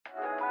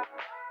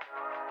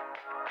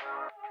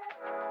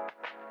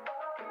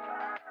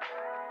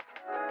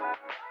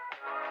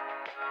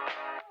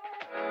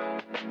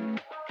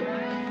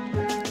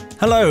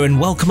Hello and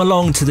welcome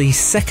along to the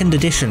second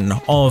edition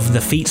of the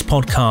Feats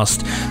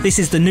podcast. This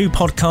is the new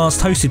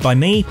podcast hosted by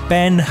me,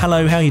 Ben.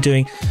 Hello, how are you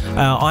doing?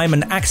 I'm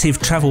an active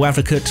travel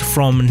advocate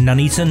from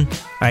Nuneaton,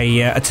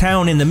 a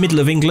town in the middle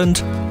of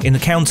England, in the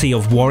county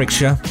of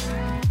Warwickshire.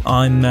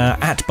 I'm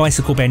at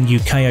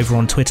BicycleBenUK over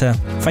on Twitter,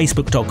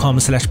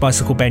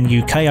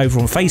 facebook.com/BicycleBenUK over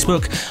on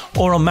Facebook,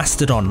 or on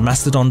Mastodon,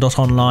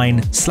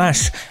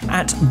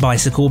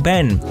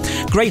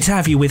 mastodon.online/@BicycleBen. Great to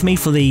have you with me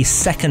for the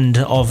second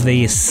of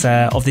this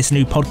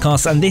new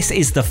podcast, and this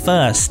is the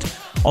first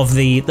of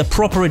the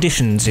proper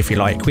editions, if you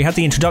like. We had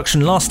the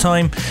introduction last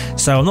time,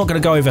 so I'm not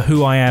going to go over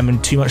who I am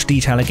in too much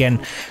detail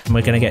again, and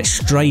we're going to get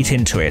straight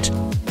into it.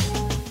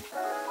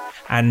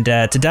 And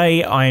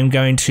today I am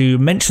going to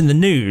mention the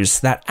news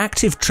that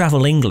Active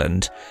Travel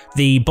England,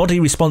 the body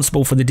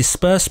responsible for the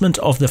disbursement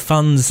of the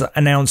funds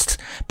announced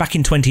back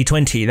in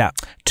 2020, that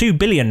 £2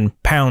 billion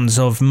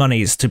of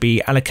monies to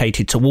be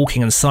allocated to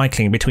walking and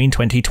cycling between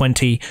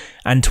 2020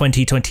 and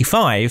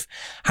 2025,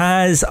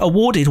 has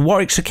awarded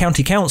Warwickshire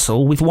County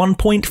Council with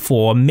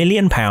 £1.4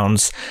 million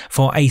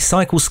for a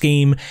cycle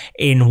scheme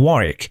in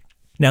Warwick.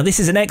 Now, this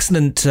is an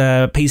excellent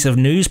piece of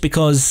news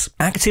because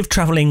Active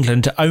Travel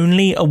England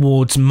only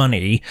awards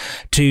money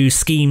to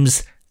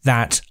schemes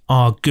that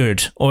are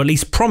good, or at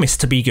least promise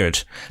to be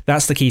good.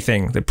 That's the key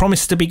thing. They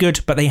promise to be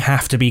good, but they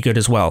have to be good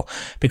as well,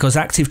 because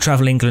Active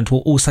Travel England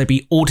will also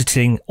be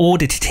auditing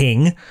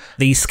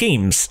these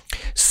schemes.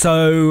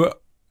 So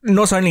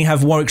not only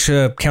have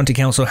Warwickshire County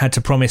Council had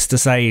to promise to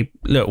say,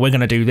 look, we're going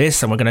to do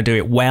this and we're going to do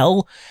it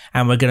well,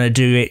 and we're going to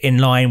do it in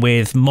line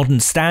with modern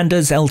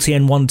standards,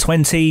 LTN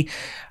 120,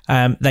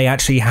 they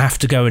actually have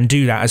to go and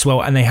do that as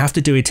well, and they have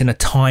to do it in a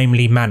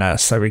timely manner.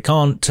 So we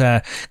can't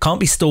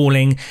be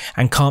stalling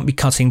and can't be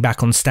cutting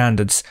back on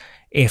standards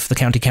if the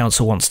county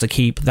council wants to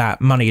keep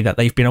that money that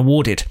they've been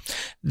awarded.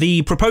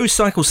 The proposed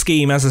cycle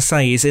scheme, as I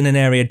say, is in an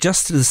area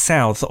just to the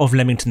south of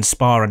Leamington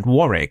Spa and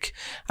Warwick,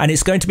 and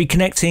it's going to be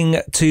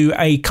connecting to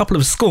a couple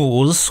of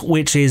schools,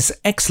 which is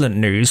excellent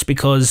news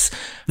because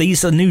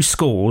these are new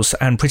schools,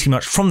 and pretty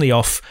much from the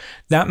off,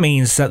 that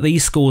means that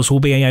these schools will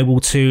be able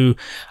to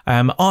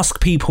ask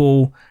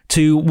people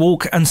to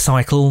walk and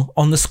cycle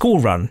on the school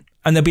run.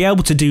 And they'll be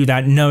able to do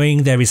that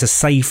knowing there is a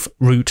safe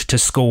route to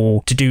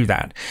school to do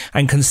that.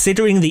 And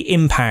considering the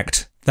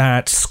impact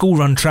that school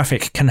run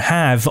traffic can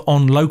have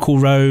on local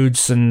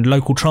roads and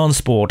local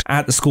transport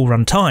at the school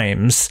run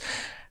times,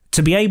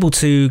 to be able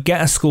to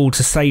get a school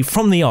to say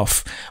from the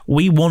off,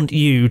 we want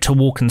you to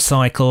walk and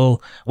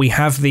cycle. We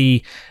have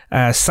the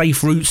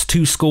safe routes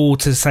to school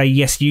to say,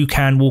 yes, you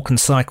can walk and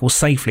cycle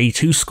safely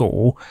to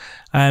school,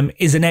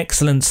 is an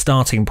excellent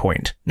starting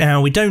point.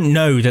 Now, we don't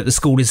know that the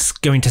school is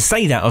going to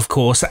say that, of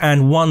course,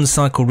 and one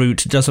cycle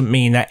route doesn't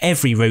mean that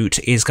every route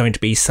is going to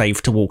be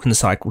safe to walk and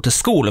cycle to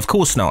school. Of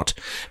course not.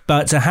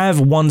 But to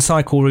have one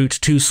cycle route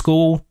to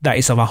school that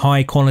is of a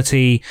high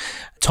quality,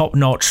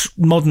 top-notch,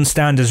 modern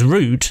standards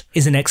route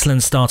is an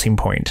excellent starting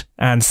point,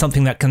 and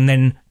something that can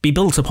then be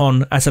built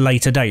upon at a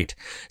later date.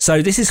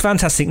 So this is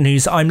fantastic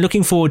news. I'm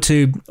looking forward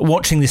to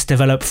watching this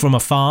develop from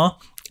afar.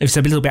 It's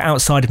a little bit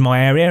outside of my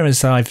area.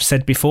 As I've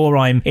said before,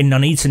 I'm in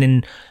Nuneaton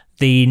in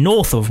the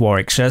north of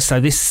Warwickshire, so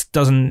this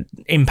doesn't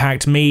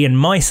impact me and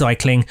my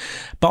cycling,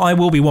 but I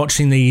will be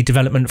watching the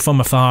development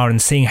from afar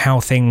and seeing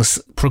how things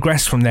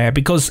progress from there,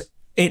 because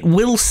it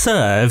will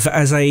serve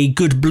as a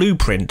good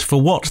blueprint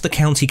for what the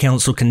county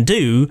council can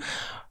do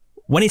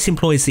when it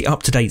employs the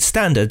up-to-date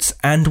standards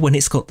and when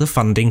it's got the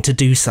funding to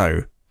do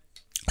so.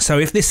 So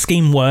if this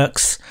scheme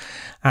works,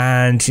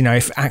 and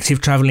if Active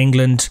Travel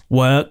England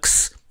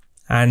works,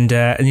 and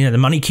the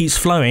money keeps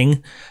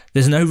flowing,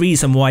 there's no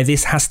reason why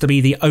this has to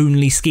be the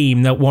only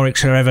scheme that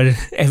Warwickshire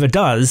ever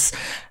does.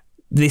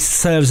 This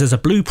serves as a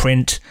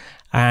blueprint,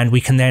 and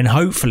we can then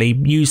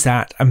hopefully use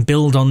that and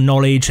build on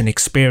knowledge and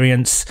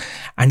experience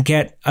and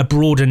get a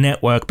broader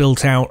network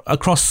built out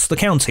across the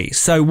county.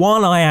 So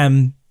while I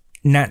am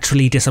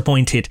naturally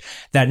disappointed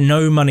that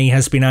no money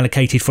has been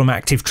allocated from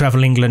Active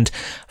Travel England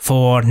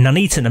for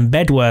Nuneaton and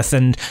Bedworth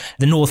and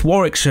the North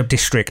Warwickshire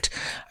district,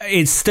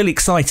 it's still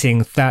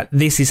exciting that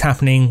this is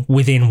happening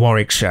within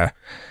Warwickshire.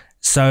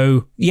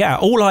 So yeah,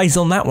 all eyes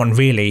on that one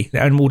really,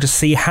 and we'll just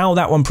see how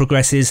that one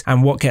progresses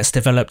and what gets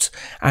developed,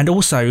 and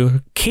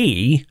also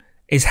key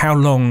is how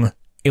long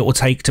it will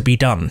take to be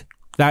done.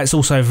 That's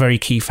also a very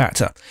key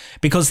factor,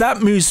 because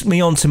that moves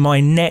me on to my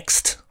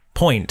next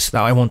point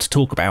that I want to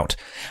talk about,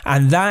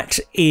 and that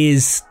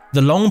is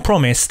the long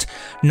promised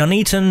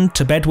Nuneaton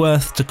to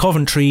Bedworth to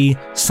Coventry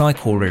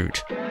cycle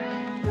route.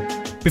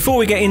 Before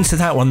we get into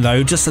that one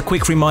though, just a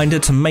quick reminder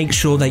to make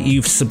sure that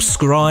you've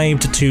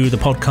subscribed to the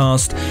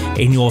podcast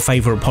in your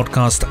favourite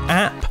podcast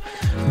app,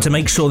 to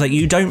make sure that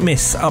you don't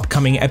miss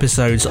upcoming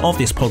episodes of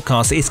this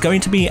podcast. It's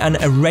going to be an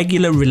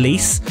irregular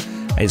release.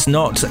 It's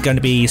not going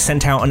to be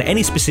sent out on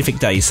any specific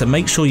day, so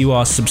make sure you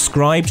are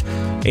subscribed.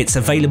 It's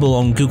available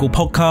on Google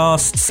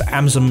Podcasts,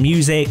 Amazon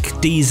Music,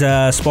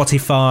 Deezer,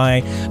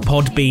 Spotify,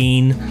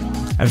 Podbean,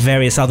 and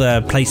various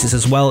other places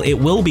as well. It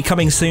will be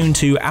coming soon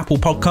to Apple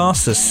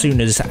Podcasts as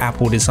soon as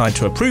Apple decide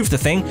to approve the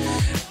thing.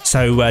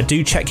 So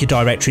do check your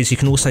directories. You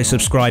can also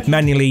subscribe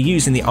manually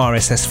using the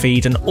RSS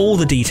feed, and all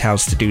the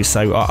details to do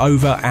so are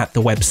over at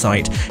the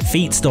website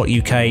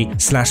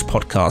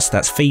feats.uk/podcast.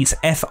 That's Feats,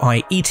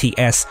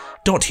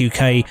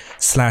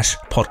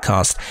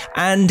 FIETS.uk/podcast.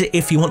 And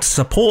if you want to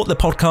support the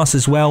podcast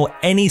as well,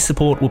 any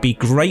support will be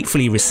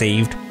gratefully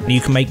received.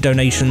 You can make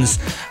donations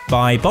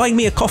by buying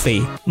me a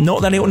coffee.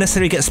 Not that it will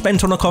necessarily get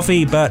spent on a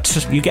coffee,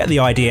 but you get the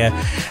idea.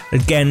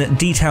 Again,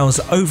 details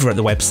over at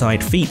the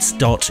website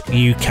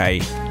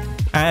feats.uk.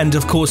 And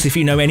of course, if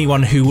you know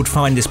anyone who would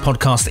find this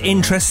podcast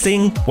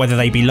interesting, whether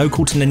they be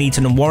local to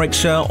Nuneaton and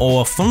Warwickshire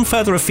or from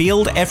further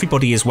afield,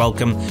 everybody is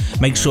welcome.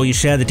 Make sure you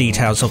share the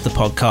details of the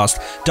podcast.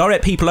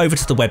 Direct people over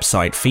to the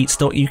website,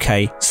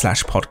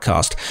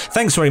 feats.uk/podcast.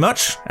 Thanks very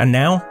much. And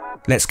now,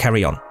 let's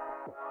carry on.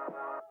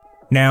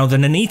 Now, the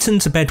Nuneaton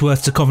to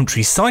Bedworth to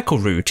Coventry cycle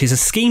route is a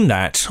scheme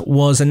that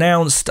was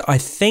announced, I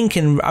think,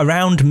 in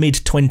around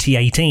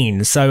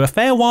mid-2018, so a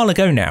fair while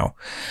ago now.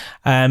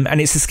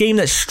 And it's a scheme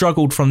that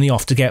struggled from the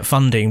off to get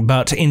funding,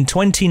 but in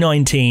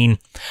 2019,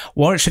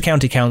 Warwickshire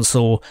County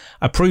Council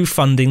approved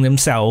funding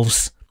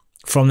themselves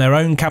from their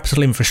own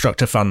capital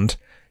infrastructure fund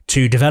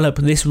to develop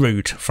this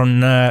route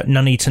from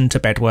Nuneaton to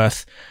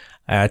Bedworth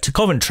to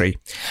Coventry.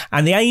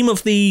 And the aim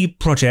of the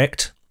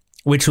project,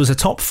 which was a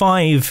top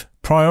 5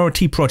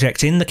 priority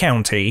project in the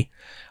county,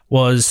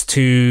 was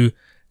to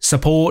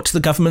support the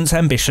government's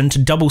ambition to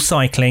double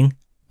cycling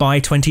by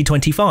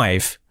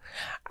 2025,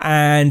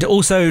 and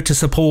also to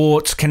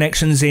support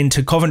connections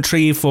into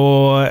Coventry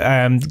for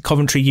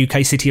Coventry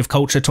UK City of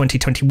Culture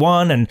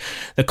 2021 and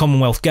the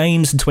Commonwealth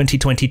Games in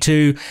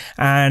 2022.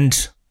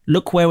 And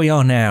look where we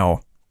are now.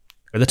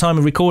 At the time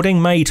of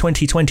recording, May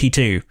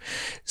 2022.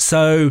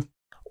 So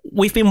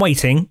we've been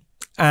waiting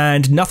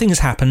and nothing has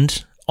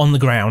happened on the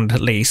ground, at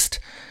least.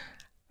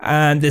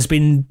 And there's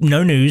been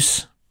no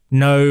news,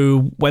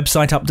 no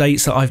website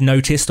updates that I've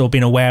noticed or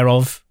been aware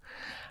of.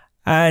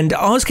 And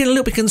I was getting a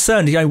little bit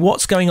concerned,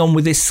 what's going on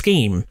with this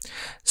scheme?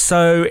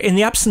 So in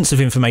the absence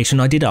of information,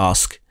 I did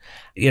ask,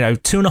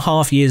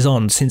 2.5 years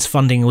on since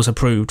funding was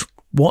approved,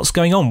 what's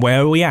going on?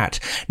 Where are we at?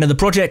 Now, the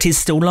project is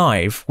still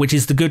live, which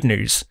is the good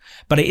news,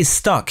 but it is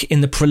stuck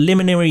in the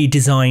preliminary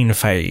design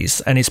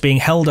phase, and it's being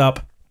held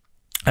up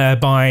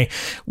by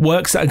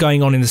works that are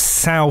going on in the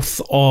south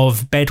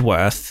of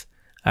Bedworth,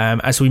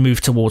 as we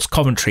move towards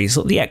Coventry,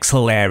 sort of the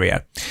Exhill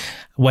area,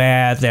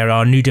 where there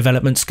are new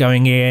developments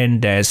going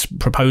in. There's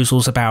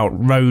proposals about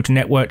road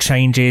network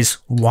changes,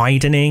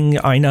 widening.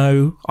 I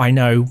know,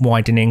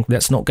 widening.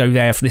 Let's not go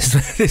there for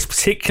this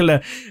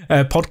particular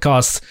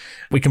podcast.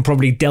 We can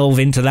probably delve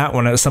into that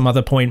one at some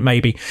other point,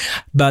 maybe.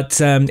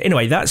 But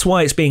anyway, that's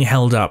why it's being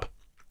held up.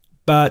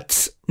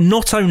 But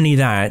not only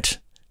that,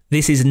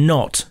 this is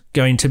not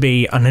going to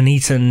be a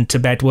Nuneaton to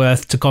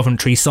Bedworth to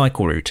Coventry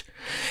cycle route.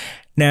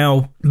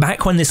 Now,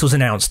 back when this was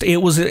announced,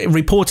 it was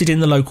reported in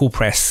the local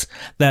press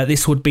that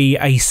this would be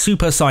a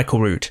super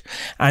cycle route.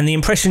 And the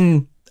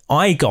impression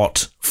I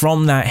got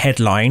from that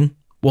headline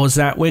was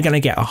that we're going to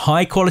get a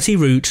high quality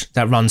route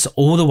that runs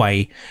all the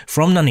way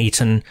from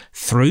Nuneaton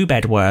through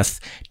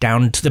Bedworth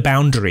down to the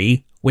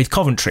boundary with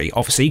Coventry.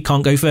 Obviously,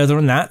 can't go further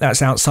than that.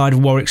 That's outside of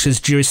Warwickshire's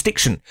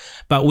jurisdiction.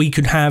 But we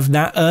could have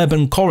that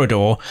urban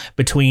corridor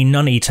between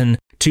Nuneaton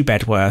to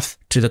Bedworth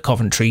to the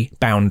Coventry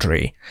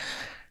boundary.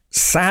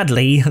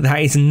 Sadly,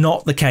 that is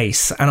not the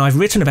case, and I've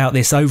written about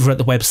this over at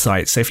the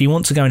website, so if you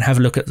want to go and have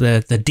a look at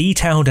the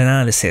detailed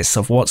analysis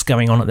of what's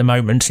going on at the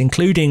moment,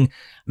 including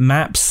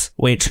maps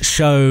which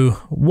show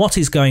what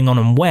is going on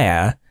and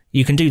where,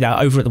 you can do that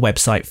over at the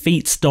website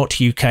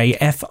feats.uk,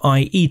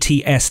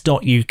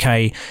 FIETS.uk,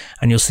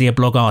 and you'll see a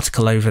blog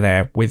article over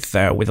there with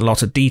a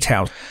lot of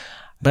detail.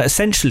 But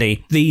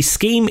essentially, the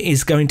scheme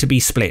is going to be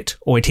split,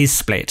 or it is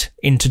split,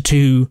 into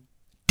 2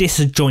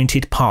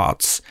 disjointed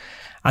parts.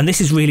 And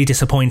this is really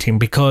disappointing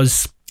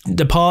because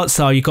the parts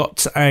are, you've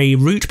got a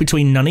route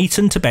between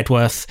Nuneaton to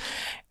Bedworth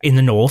in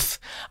the north,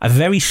 a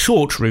very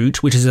short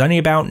route, which is only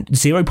about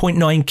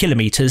 0.9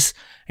 kilometres.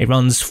 It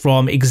runs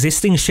from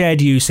existing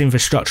shared use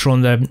infrastructure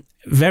on the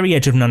very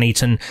edge of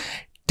Nuneaton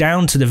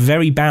down to the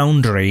very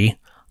boundary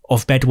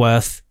of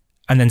Bedworth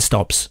and then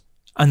stops.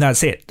 And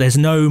that's it. There's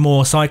no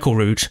more cycle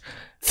route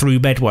through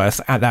Bedworth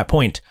at that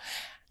point.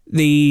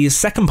 The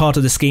second part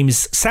of the scheme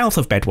is south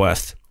of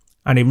Bedworth,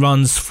 and it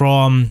runs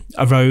from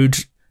a road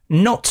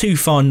not too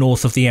far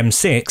north of the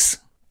M6,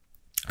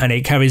 and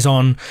it carries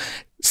on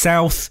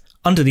south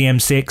under the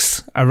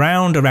M6,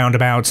 around a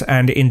roundabout,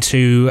 and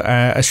into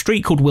a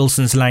street called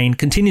Wilson's Lane,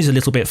 continues a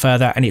little bit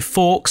further, and it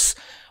forks.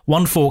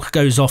 One fork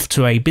goes off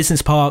to a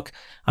business park,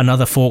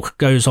 another fork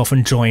goes off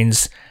and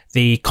joins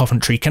the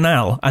Coventry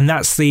Canal, and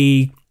that's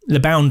the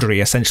boundary,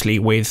 essentially,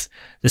 with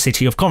the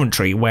city of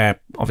Coventry, where,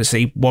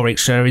 obviously,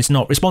 Warwickshire is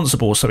not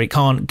responsible, so it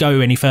can't go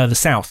any further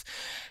south.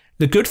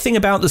 The good thing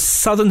about the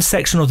southern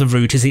section of the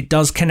route is it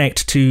does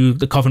connect to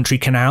the Coventry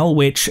Canal,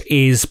 which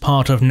is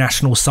part of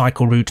National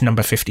Cycle Route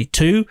number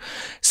 52.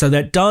 So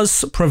that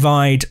does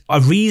provide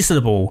a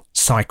reasonable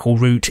cycle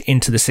route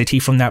into the city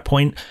from that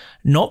point.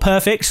 Not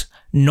perfect,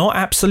 not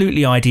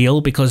absolutely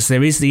ideal, because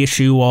there is the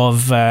issue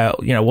of,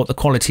 what the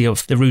quality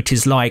of the route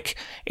is like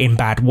in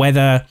bad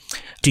weather.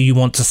 Do you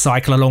want to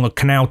cycle along a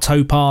canal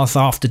towpath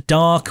after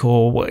dark,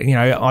 or,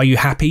 are you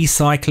happy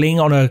cycling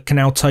on a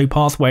canal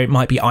towpath where it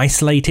might be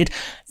isolated?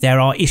 There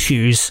are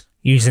issues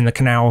using the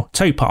canal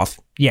towpath,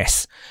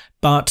 yes.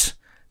 But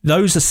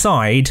those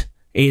aside,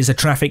 it is a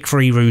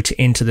traffic-free route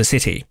into the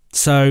city.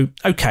 So,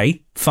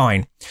 okay,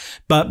 fine.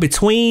 But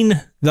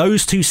between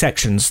those two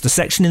sections, the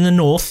section in the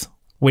north,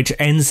 which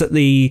ends at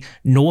the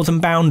northern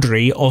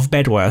boundary of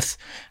Bedworth,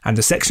 and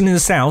the section in the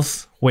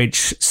south,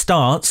 which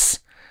starts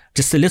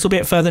just a little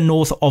bit further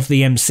north of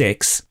the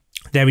M6,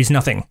 there is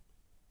nothing.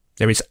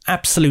 There is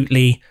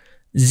absolutely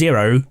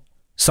zero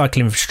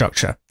cycle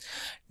infrastructure.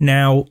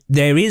 Now,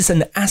 there is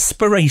an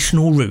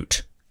aspirational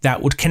route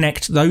that would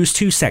connect those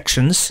two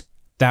sections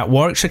that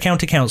Warwickshire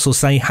County Council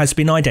say has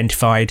been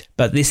identified,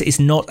 but this is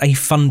not a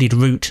funded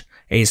route.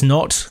 It is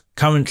not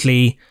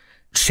currently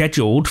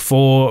scheduled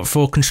for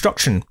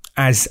construction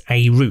as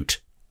a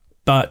route.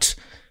 But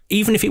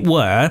even if it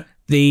were,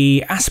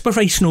 the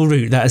aspirational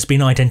route that has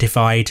been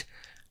identified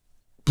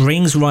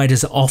brings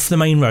riders off the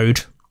main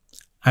road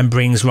and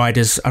brings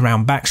riders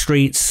around back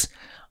streets.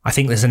 I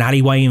think there's an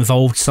alleyway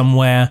involved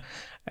somewhere.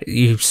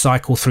 You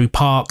cycle through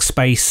park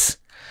space.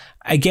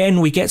 Again,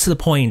 we get to the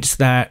point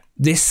that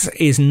this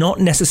is not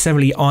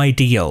necessarily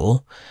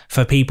ideal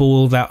for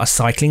people that are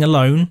cycling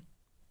alone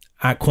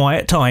at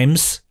quiet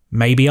times,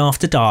 maybe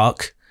after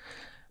dark,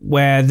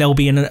 where there'll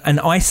be an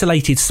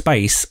isolated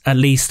space, at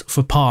least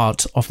for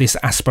part of this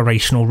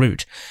aspirational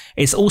route.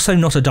 It's also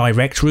not a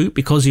direct route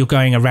because you're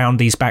going around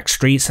these back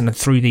streets and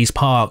through these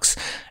parks.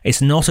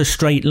 It's not a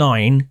straight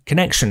line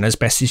connection as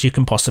best as you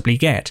can possibly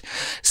get.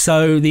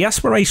 So the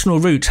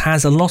aspirational route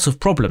has a lot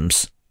of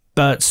problems,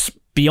 but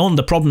beyond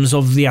the problems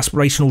of the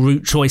aspirational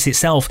route choice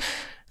itself,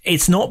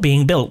 it's not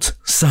being built.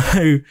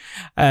 So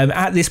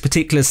at this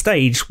particular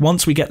stage,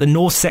 once we get the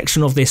north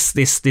section of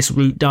this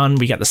route done,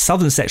 we get the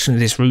southern section of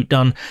this route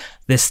done,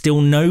 there's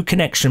still no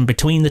connection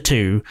between the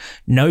two,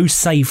 no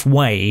safe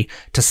way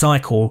to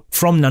cycle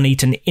from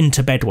Nuneaton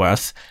into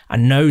Bedworth,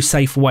 and no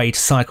safe way to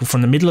cycle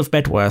from the middle of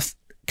Bedworth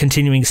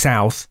continuing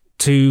south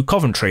to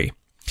Coventry.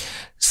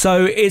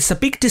 So it's a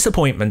big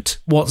disappointment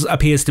what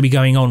appears to be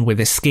going on with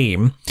this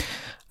scheme.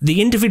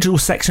 The individual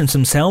sections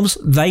themselves,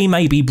 they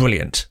may be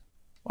brilliant.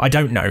 I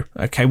don't know.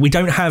 Okay, we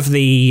don't have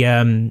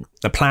the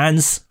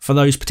plans for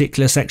those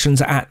particular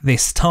sections at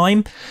this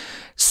time,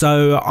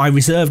 so I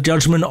reserve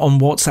judgment on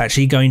what's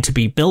actually going to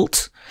be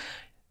built.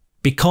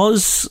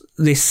 Because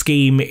this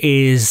scheme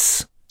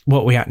is,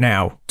 what are we at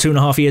now,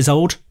 2.5 years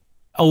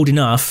old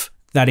enough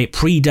that it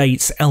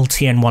predates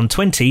LTN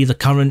 120, the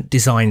current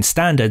design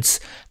standards.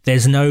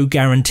 There's no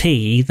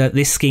guarantee that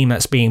this scheme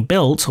that's being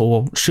built,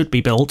 or should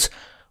be built,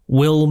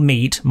 will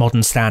meet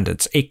modern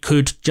standards. It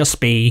could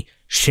just be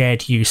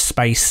shared use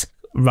space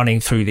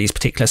running through these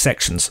particular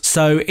sections.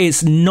 So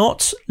it's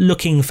not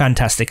looking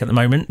fantastic at the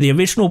moment. The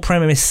original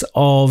premise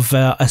of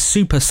a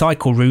super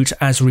cycle route,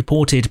 as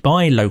reported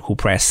by local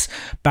press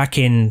back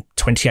in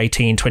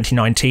 2018,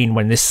 2019,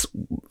 when this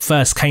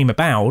first came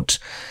about,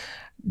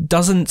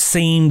 doesn't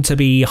seem to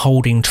be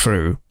holding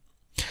true.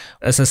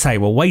 As I say,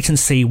 we'll wait and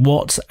see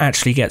what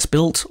actually gets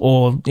built,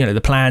 or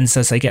the plans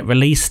as they get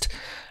released.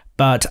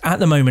 But at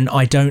the moment,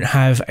 I don't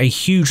have a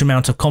huge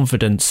amount of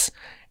confidence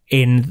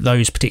in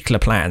those particular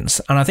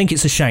plans, and I think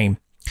it's a shame.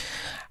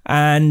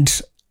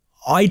 And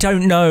I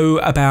don't know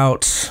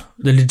about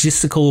the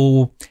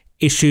logistical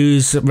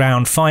issues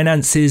around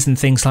finances and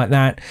things like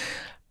that,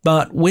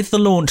 but with the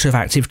launch of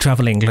Active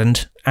Travel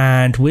England,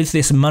 and with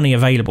this money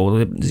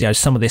available,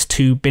 some of this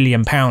 £2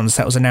 billion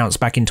that was announced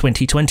back in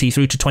 2020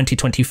 through to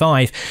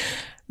 2025,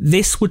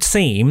 this would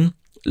seem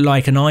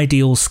like an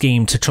ideal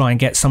scheme to try and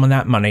get some of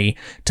that money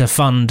to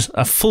fund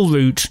a full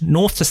route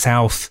north to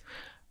south,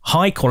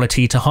 high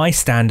quality to high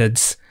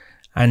standards,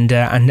 and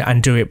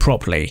do it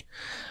properly.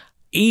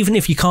 Even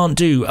if you can't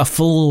do a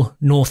full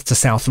north to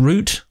south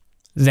route,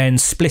 then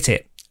split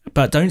it.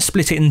 But don't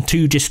split it in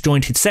two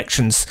disjointed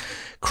sections.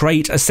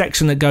 Create a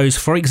section that goes,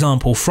 for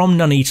example, from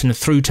Nuneaton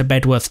through to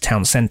Bedworth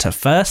town centre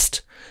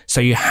first, so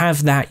you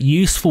have that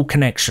useful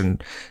connection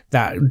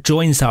that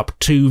joins up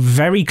two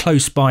very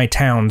close by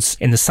towns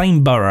in the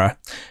same borough,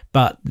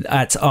 but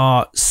that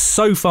are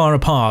so far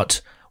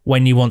apart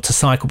when you want to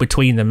cycle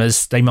between them,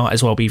 as they might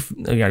as well be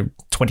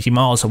 20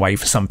 miles away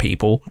for some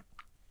people.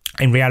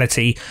 In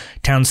reality,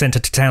 town centre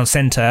to town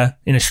centre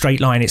in a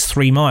straight line, it's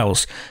 3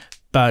 miles,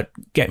 but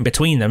getting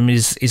between them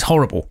is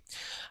horrible.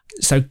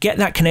 So get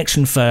that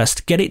connection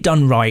first, get it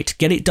done right,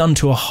 get it done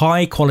to a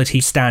high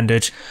quality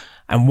standard,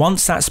 and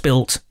once that's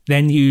built,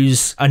 then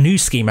use a new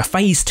scheme, a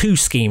phase 2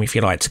 scheme if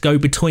you like, to go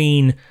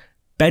between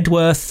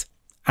Bedworth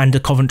and the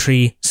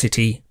Coventry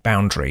city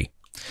boundary.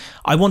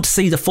 I want to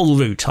see the full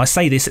route. I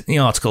say this in the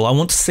article. I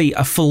want to see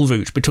a full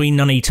route between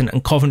Nuneaton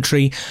and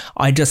Coventry.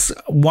 I just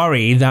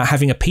worry that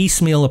having a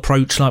piecemeal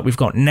approach like we've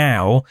got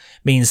now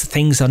means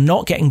things are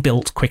not getting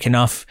built quick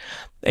enough.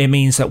 It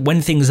means that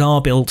when things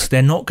are built,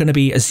 they're not going to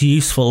be as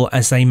useful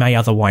as they may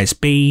otherwise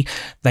be.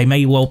 They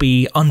may well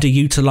be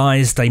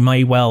underutilized. They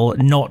may well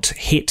not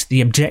hit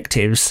the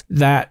objectives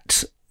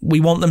that we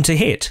want them to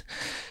hit.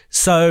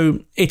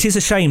 So it is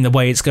a shame the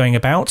way it's going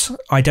about.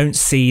 I don't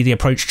see the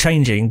approach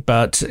changing,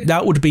 but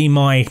that would be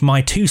my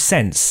 2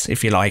 cents,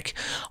 if you like,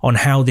 on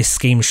how this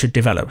scheme should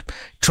develop.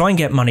 Try and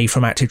get money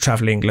from Active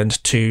Travel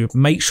England to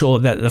make sure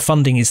that the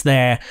funding is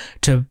there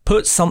to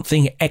put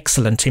something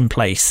excellent in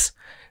place.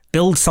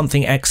 Build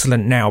something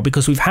excellent now,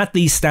 because we've had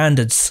these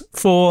standards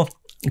for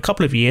a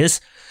couple of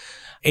years.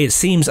 It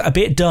seems a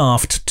bit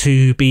daft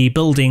to be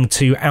building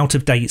to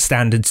out-of-date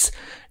standards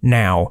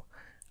now.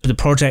 The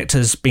project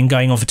has been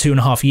going on for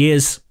 2.5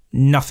 years.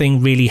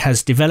 Nothing really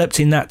has developed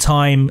in that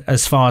time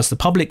as far as the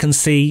public can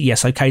see.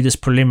 Yes, okay, there's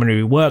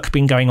preliminary work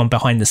been going on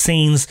behind the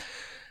scenes,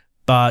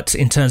 but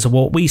in terms of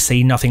what we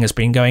see, nothing has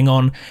been going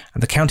on.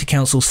 And the county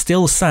council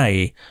still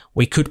say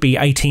we could be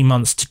 18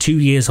 months to 2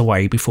 years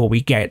away before we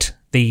get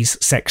these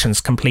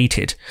sections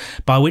completed.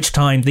 By which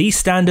time these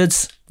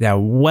standards, they're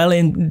well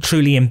and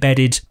truly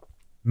embedded.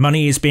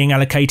 Money is being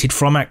allocated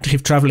from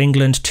Active Travel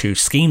England to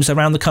schemes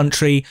around the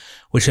country,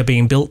 which are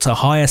being built to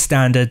higher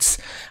standards.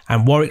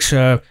 And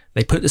Warwickshire,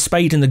 they put the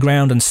spade in the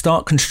ground and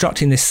start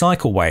constructing this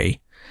cycleway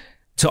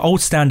to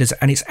old standards,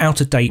 and it's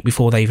out of date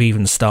before they've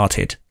even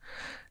started.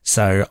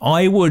 So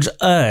I would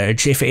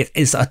urge, if it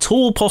is at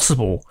all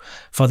possible,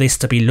 for this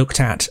to be looked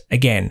at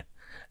again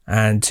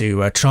and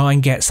to try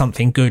and get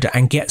something good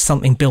and get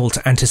something built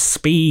and to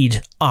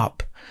speed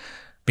up.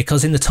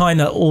 Because in the time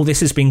that all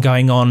this has been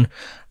going on,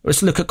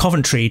 let's look at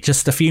Coventry,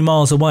 just a few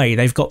miles away.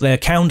 They've got their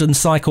Cowden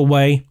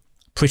cycleway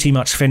pretty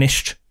much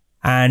finished,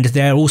 and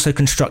they're also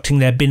constructing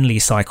their Binley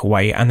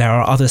cycleway, and there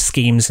are other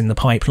schemes in the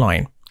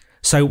pipeline.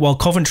 So while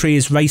Coventry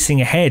is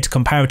racing ahead,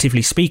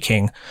 comparatively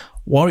speaking,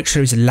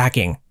 Warwickshire is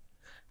lagging.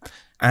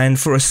 And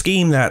for a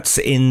scheme that's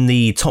in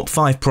the top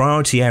 5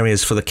 priority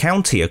areas for the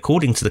county,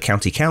 according to the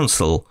county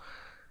council,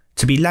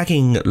 to be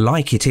lagging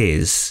like it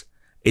is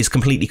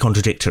completely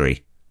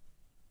contradictory.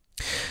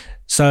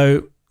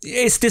 So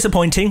it's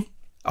disappointing.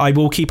 I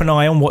will keep an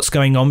eye on what's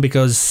going on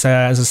because,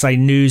 as I say,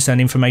 news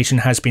and information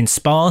has been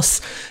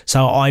sparse.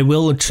 So I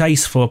will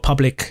chase for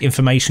public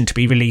information to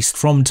be released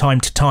from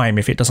time to time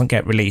if it doesn't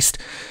get released,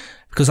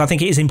 because I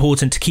think it is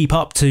important to keep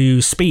up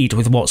to speed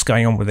with what's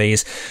going on with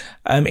these.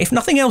 If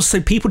nothing else, so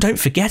people don't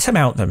forget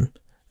about them.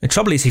 The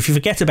trouble is, if you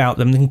forget about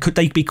them, then could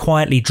they be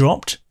quietly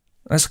dropped?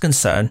 That's a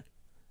concern.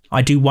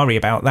 I do worry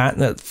about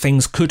that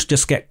things could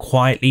just get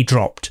quietly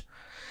dropped.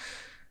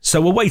 So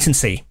we'll wait and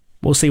see.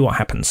 We'll see what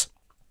happens.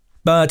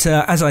 But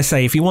as I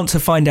say, if you want to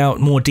find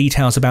out more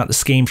details about the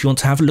scheme, if you want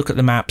to have a look at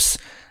the maps,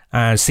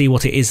 see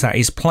what it is that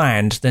is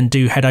planned, then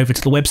do head over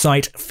to the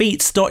website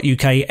feets.uk,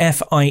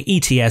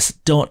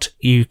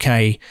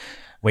 fiets.uk,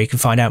 where you can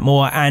find out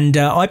more. And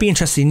I'd be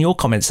interested in your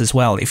comments as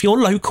well. If you're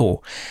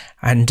local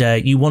and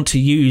you want to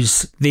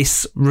use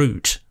this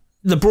route,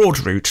 the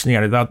broad route,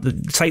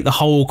 take the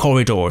whole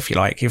corridor, if you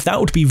like, if that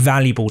would be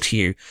valuable to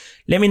you,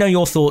 let me know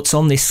your thoughts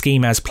on this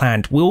scheme as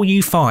planned. Will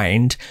you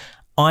find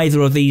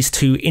either of these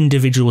 2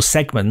 individual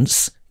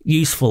segments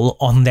useful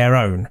on their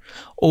own?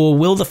 Or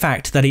will the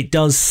fact that it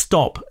does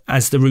stop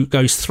as the route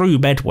goes through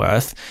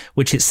Bedworth,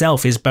 which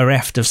itself is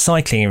bereft of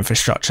cycling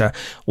infrastructure,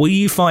 will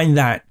you find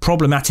that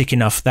problematic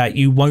enough that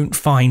you won't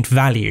find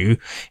value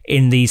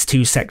in these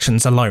 2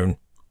 sections alone?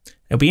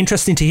 It'll be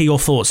interesting to hear your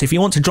thoughts. If you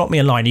want to drop me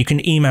a line, you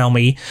can email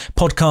me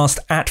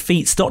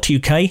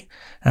podcast@feets.uk.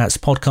 That's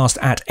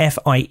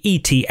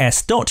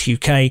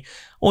podcast@fiets.uk.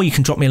 Or you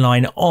can drop me a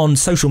line on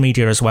social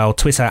media as well.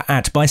 Twitter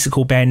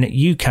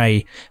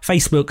 @BicycleBenUK,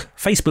 Facebook,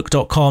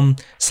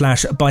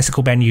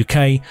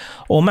 facebook.com/BicycleBenUK,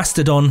 or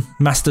Mastodon,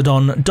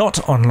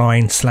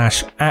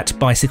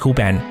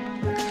 mastodon.online/@BicycleBen.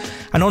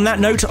 And on that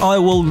note, I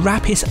will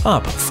wrap it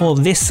up for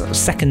this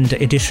second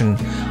edition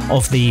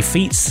of the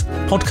Feats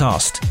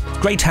podcast.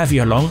 Great to have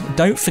you along.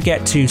 Don't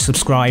forget to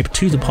subscribe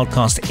to the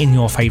podcast in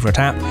your favourite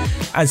app.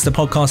 As the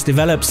podcast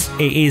develops,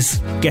 it is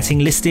getting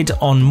listed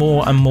on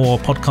more and more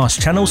podcast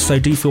channels, so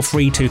do feel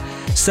free to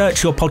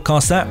search your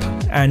podcast app,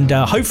 and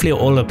hopefully it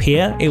will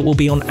appear. It will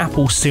be on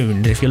Apple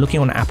soon. If you're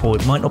looking on Apple,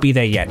 it might not be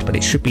there yet, but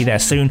it should be there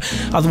soon.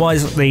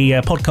 Otherwise,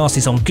 the podcast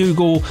is on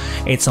Google,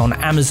 it's on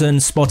Amazon,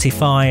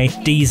 Spotify,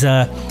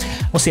 Deezer.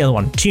 What's the other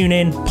one?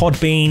 TuneIn,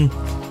 Podbean.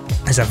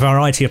 There's a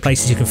variety of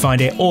places you can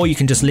find it, or you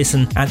can just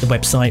listen at the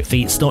website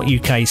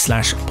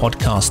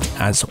feets.uk/podcast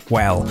as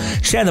well.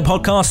 Share the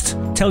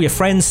podcast, tell your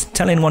friends,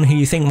 tell anyone who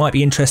you think might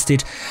be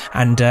interested,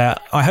 and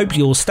I hope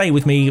you'll stay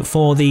with me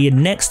for the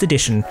next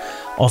edition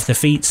of the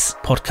Feats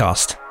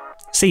podcast.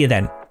 See you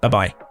then.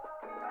 Bye-bye.